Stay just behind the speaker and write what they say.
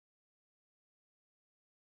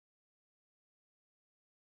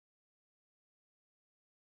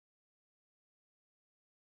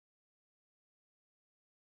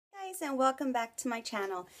Guys, and welcome back to my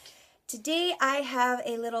channel. Today I have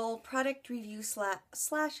a little product review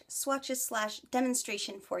slash swatches slash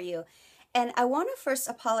demonstration for you, and I want to first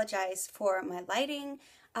apologize for my lighting.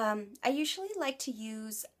 I usually like to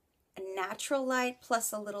use a natural light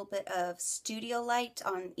plus a little bit of studio light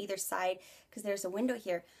on either side because there's a window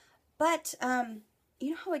here, but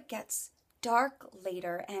you know how it gets dark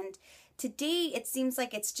later, and today it seems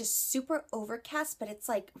like it's just super overcast, but it's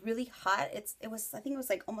like really hot. I think it was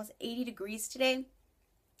like almost 80 degrees today,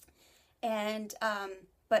 and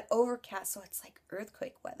but overcast, so it's like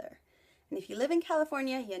earthquake weather. And if you live in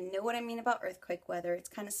California, you know what I mean about earthquake weather. It's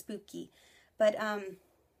kind of spooky, but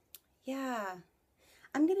yeah,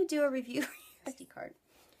 I'm gonna do a review SD card.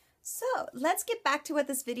 So let's get back to what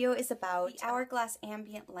this video is about. The Hourglass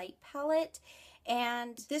Ambient Light Palette,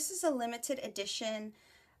 and this is a limited edition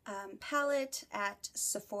palette at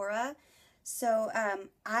Sephora. So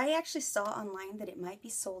I actually saw online that it might be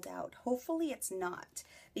sold out. Hopefully it's not,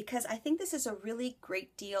 because I think this is a really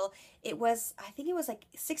great deal. I think it was like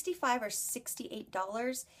 $65 or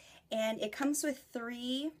 $68, and it comes with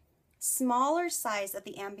 3 smaller size of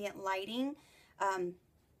the ambient lighting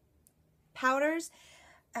powders,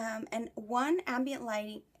 and one ambient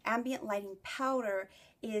lighting powder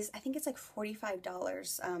is, I think it's like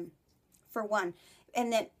 $45 for one.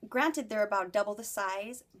 And then granted, they're about double the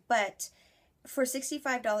size, but for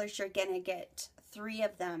 $65 you're gonna get 3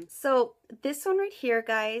 of them. So this one right here,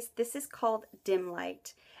 guys, this is called Dim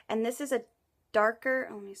Light, and this is a darker,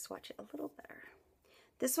 let me swatch it a little better.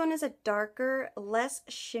 This one is a darker, less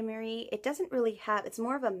shimmery. It doesn't really have, it's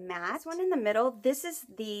more of a matte. This one in the middle, this is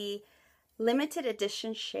the limited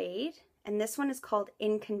edition shade, and this one is called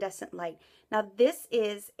Incandescent Light. Now this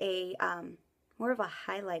is a more of a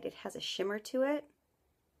highlight. It has a shimmer to it.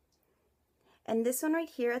 And this one right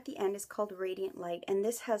here at the end is called Radiant Light, and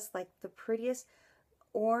this has like the prettiest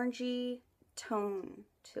orangey tone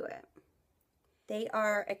to it. They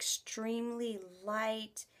are extremely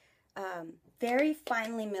light, very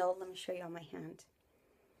finely milled. Let me show you on my hand.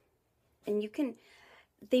 And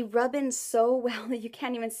they rub in so well that you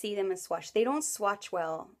can't even see them and swatch. They don't swatch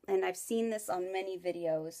well, and I've seen this on many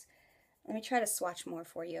videos. Let me try to swatch more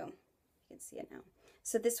for you. You can see it now.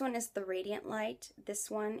 So this one is the Radiant Light, this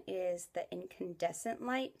one is the Incandescent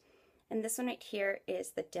Light, and this one right here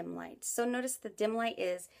is the Dim Light. So notice the Dim Light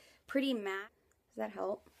is pretty matte. Does that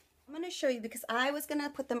help? I'm going to show you because I was going to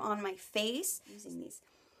put them on my face using these.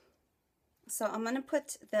 So I'm going to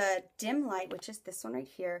put the Dim Light, which is this one right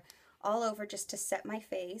here, all over just to set my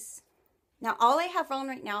face. Now all I have on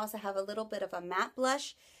right now is I have a little bit of a matte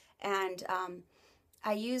blush, and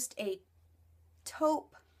I used a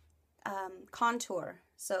taupe contour,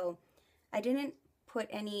 so I didn't put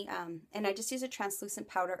any and I just used a translucent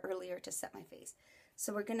powder earlier to set my face.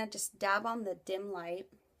 So we're gonna just dab on the Dim Light.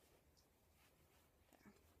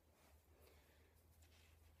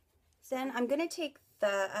 Then I'm gonna take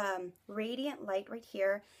the Radiant Light right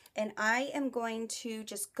here, and I am going to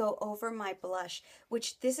just go over my blush,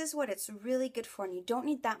 which this is what it's really good for, and you don't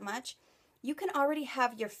need that much. You can already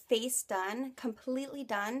have your face done, completely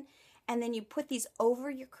done, and then you put these over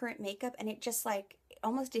your current makeup, and it just like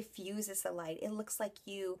almost diffuses the light. It looks like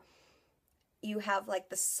you have like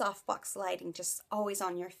the softbox lighting just always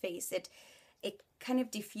on your face. It kind of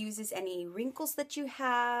diffuses any wrinkles that you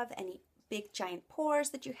have, any big giant pores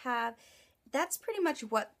that you have. That's pretty much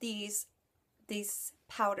what these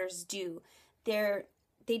powders do.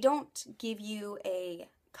 They don't give you a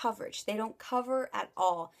coverage. They don't cover at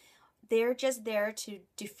all. They're just there to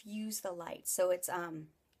diffuse the light. So it's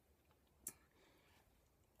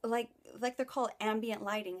like they're called ambient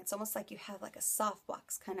lighting. It's almost like you have like a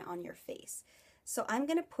softbox kind of on your face. So I'm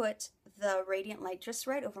gonna put the Radiant Light just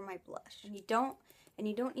right over my blush, and you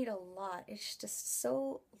don't need a lot. It's just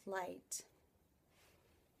so light,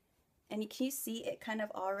 and can you see it kind of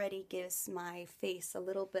already gives my face a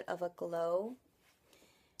little bit of a glow,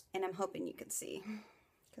 and I'm hoping you can see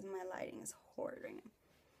because my lighting is horrid right now.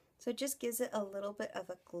 So it just gives it a little bit of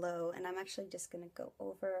a glow, and I'm actually just gonna go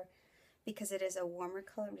over, because it is a warmer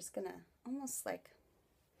color, I'm just gonna almost like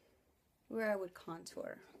where I would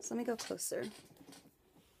contour. So let me go closer.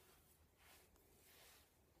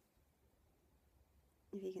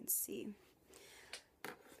 If you can see.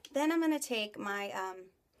 Then I'm gonna take my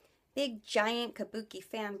big giant kabuki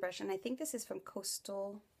fan brush, and I think this is from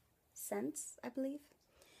Coastal Scents, I believe.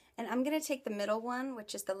 And I'm gonna take the middle one,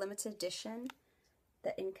 which is the limited edition,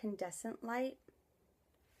 the Incandescent Light.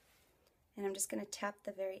 And I'm just going to tap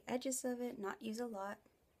the very edges of it, not use a lot.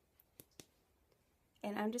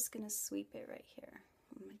 And I'm just going to sweep it right here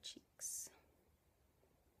on my cheeks.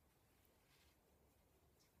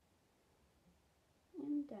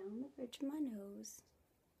 And and down the bridge of my nose.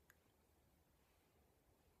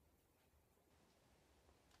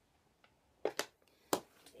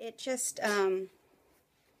 It just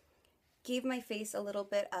gave my face a little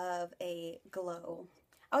bit of a glow.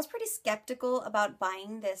 I was pretty skeptical about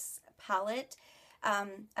buying this palette,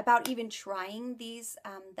 about even trying these,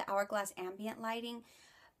 the Hourglass Ambient lighting,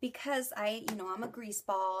 because I'm a grease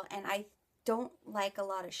ball and I don't like a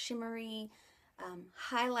lot of shimmery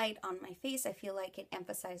highlight on my face. I feel like it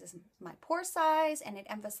emphasizes my pore size and it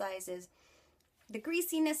emphasizes the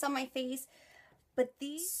greasiness on my face. But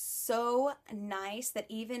these so nice that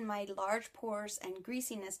even my large pores and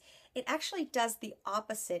greasiness, it actually does the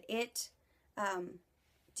opposite. It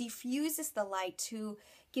diffuses the light to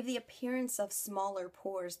give the appearance of smaller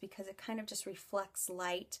pores because it kind of just reflects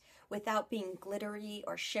light without being glittery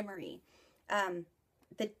or shimmery.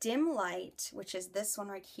 The dim light, which is this one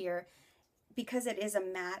right here, because it is a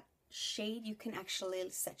matte shade, you can actually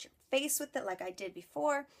set your face with it like I did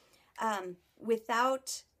before,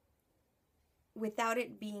 without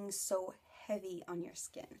it being so heavy on your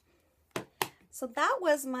skin. So that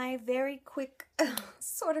was my very quick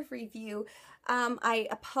sort of review. I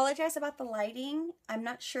apologize about the lighting. I'm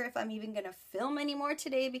not sure if I'm even gonna film anymore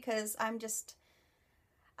today because I'm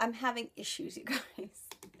having issues, you guys.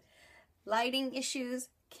 Lighting issues,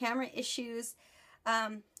 camera issues.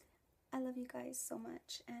 I love you guys so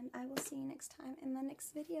much, and I will see you next time in the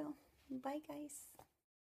next video. Bye, guys.